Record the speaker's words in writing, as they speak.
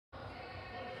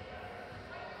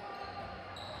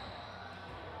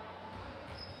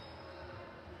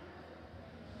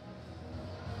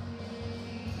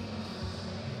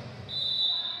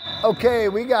Okay,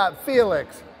 we got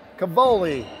Felix,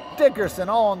 Cavoli, Dickerson,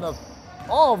 all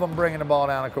of them bringing the ball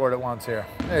down the court at once here.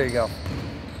 There you go.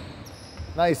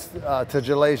 Nice to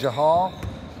Jalasia Hall.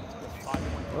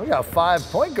 We got 5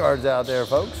 point guards out there,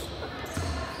 folks.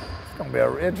 It's gonna be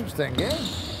an interesting game.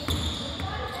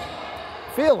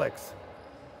 Felix.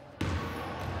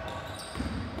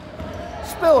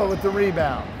 Spiller with the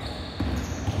rebound.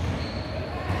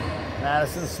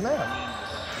 Madison Smith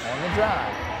on the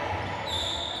drive.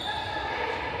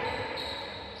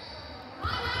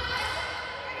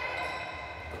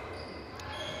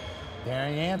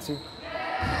 Darren Yancey.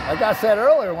 Like I said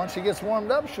earlier, once she gets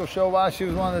warmed up, she'll show why she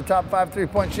was one of the top 5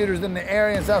 3-point shooters in the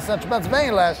area in South Central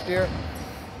Pennsylvania last year.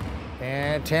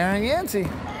 And Taryn Yancey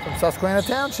from Susquehanna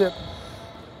Township.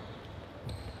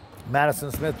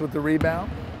 Madison Smith with the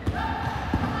rebound.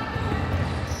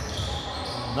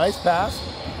 Nice pass.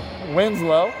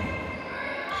 Winslow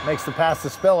makes the pass to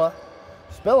Spilla.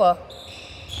 Spilla.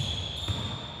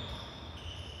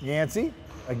 Yancey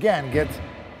again gets,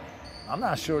 I'm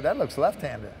not sure, that looks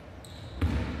left-handed.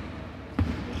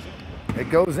 It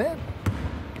goes in.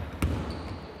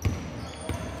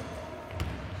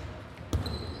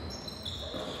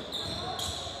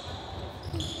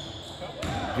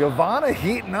 Giovanna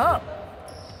heating up.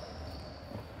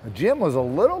 The gym was a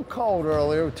little cold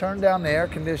earlier. We turned down the air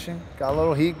conditioning, got a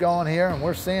little heat going here, and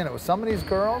we're seeing it with some of these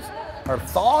girls are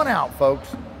thawing out,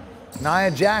 folks.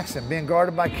 Nia Jackson being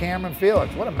guarded by Cameron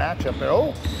Felix. What a matchup there.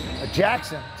 Oh,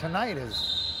 Jackson tonight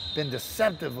has been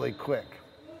deceptively quick.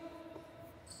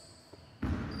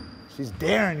 She's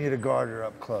daring you to guard her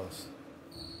up close.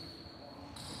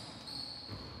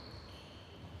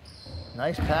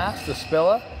 Nice pass to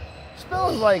Spilla.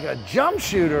 Spilla's like a jump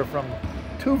shooter from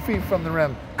 2 feet from the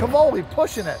rim. Cavoli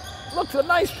pushing it. Looks a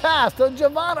nice pass to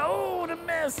Giovanna. Oh, the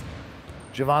miss.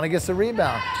 Giovanna gets the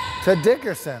rebound to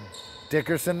Dickerson.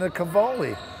 Dickerson to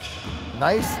Cavoli.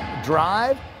 Nice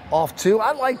drive off 2.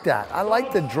 I like that. I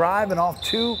like the drive and off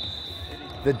 2.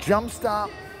 The jump stop,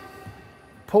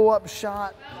 pull-up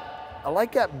shot. I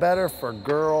like that better for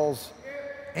girls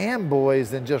and boys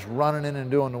than just running in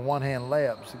and doing the one-hand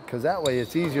layups, because that way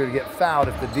it's easier to get fouled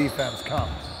if the defense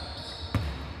comes.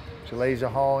 Jalasia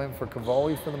Hall in for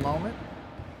Cavoli for the moment.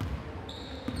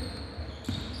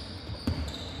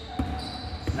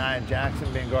 Nia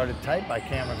Jackson being guarded tight by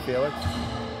Cameron Felix.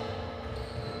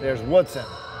 There's Woodson.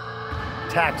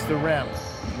 Tacks the rim.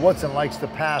 Woodson likes to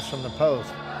pass from the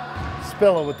post.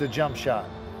 Spilla with the jump shot.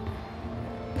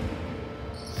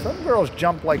 Some girls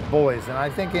jump like boys, and I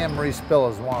think Anne-Marie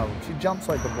Spilla is one of them. She jumps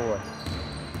like a boy.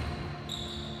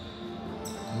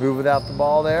 Move without the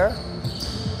ball there.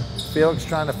 Felix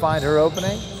trying to find her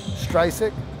opening.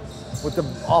 Streisig with the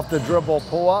off the dribble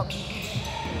pull up.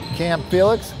 Cam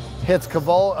Felix hits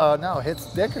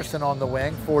hits Dickerson on the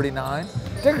wing, 49.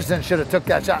 Dickerson should have took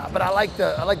that shot, but I like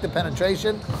the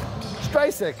penetration.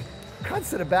 Streisig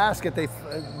cuts to the basket.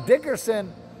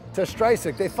 Dickerson to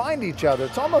Streisig, they find each other.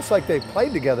 It's almost like they've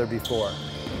played together before.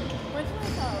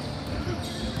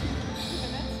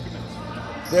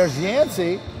 There's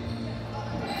Yancey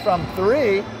from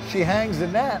 3. She hangs the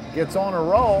net, gets on a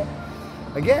roll.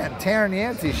 Again, Taryn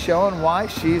Yancey showing why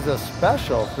she's a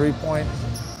special 3-point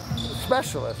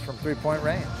specialist from 3-point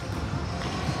range.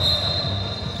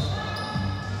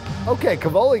 Okay,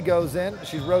 Cavoli goes in.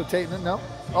 She's rotating it. No,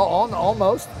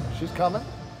 almost. She's coming.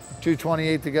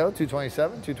 2:28 to go,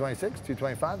 2:27, 2:26,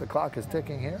 2:25. The clock is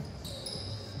ticking here.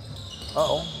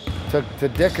 Uh-oh. To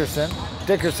Dickerson.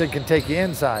 Dickerson can take you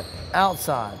inside,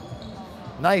 outside.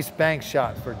 Nice bank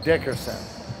shot for Dickerson.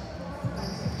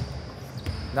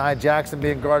 Nia Jackson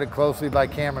being guarded closely by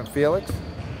Cameron Felix.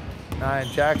 Nia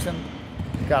Jackson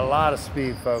got a lot of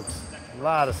speed, folks. A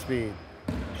lot of speed.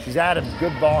 She's added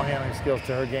good ball handling skills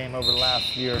to her game over the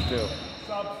last year or 2.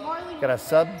 Got a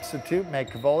substitute, May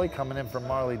Cavoli, coming in for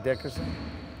Marley Dickerson.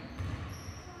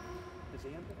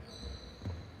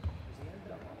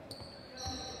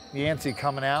 Yancey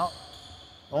coming out.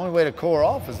 The only way to cool her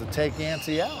off is to take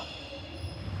Yancey out.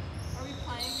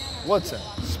 Woodson,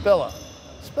 Spilla.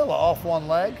 Spilla off one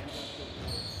leg.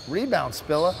 Rebound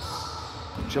Spilla.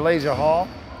 Jalasia Hall.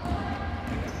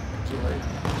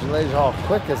 Jalasia Hall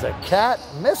quick as a cat.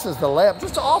 Misses the layup.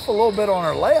 Just off a little bit on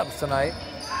her layups tonight.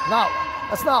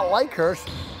 That's not like her.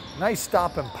 Nice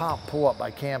stop and pop pull up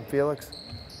by Cam Felix.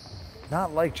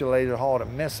 Not like Jalasia Hall to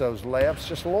miss those layups.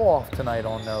 Just a little off tonight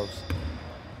on those.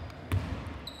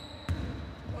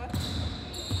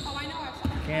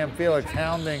 Cam Felix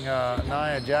hounding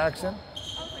Nia Jackson.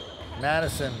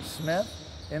 Madison Smith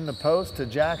in the post to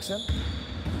Jackson.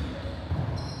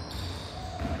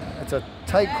 It's a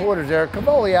tight quarters there.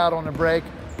 Cavoli out on the break.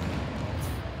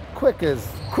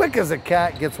 quick as a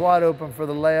cat, gets wide open for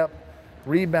the layup.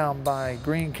 Rebound by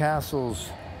Greencastle's.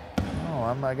 Oh,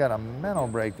 I got a mental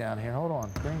breakdown here. Hold on,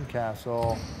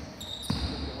 Greencastle.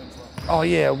 Oh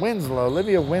yeah, Winslow,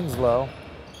 Olivia Winslow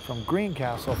from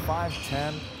Greencastle,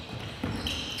 5'10".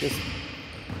 Just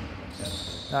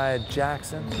Nia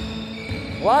Jackson.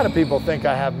 A lot of people think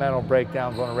I have mental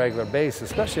breakdowns on a regular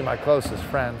basis, especially my closest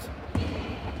friends.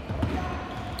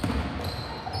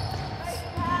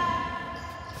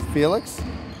 Felix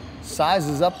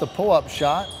sizes up the pull-up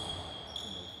shot.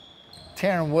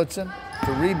 Taryn Woodson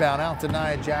to rebound out to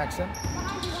Nia Jackson.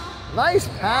 Nice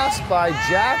pass by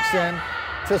Jackson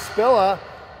to Spilla,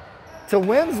 to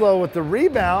Winslow with the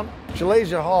rebound.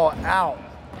 Jalasia Hall out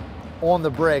on the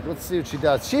break. Let's see what she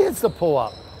does. She hits the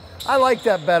pull-up. I like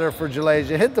that better for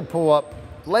Jalasia. Hit the pull-up.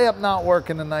 Layup not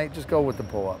working tonight. Just go with the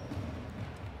pull-up.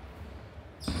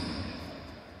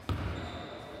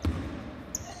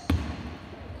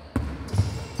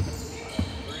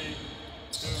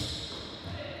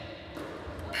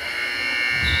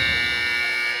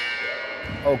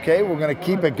 Okay, we're going to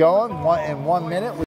keep it going in 1 minute.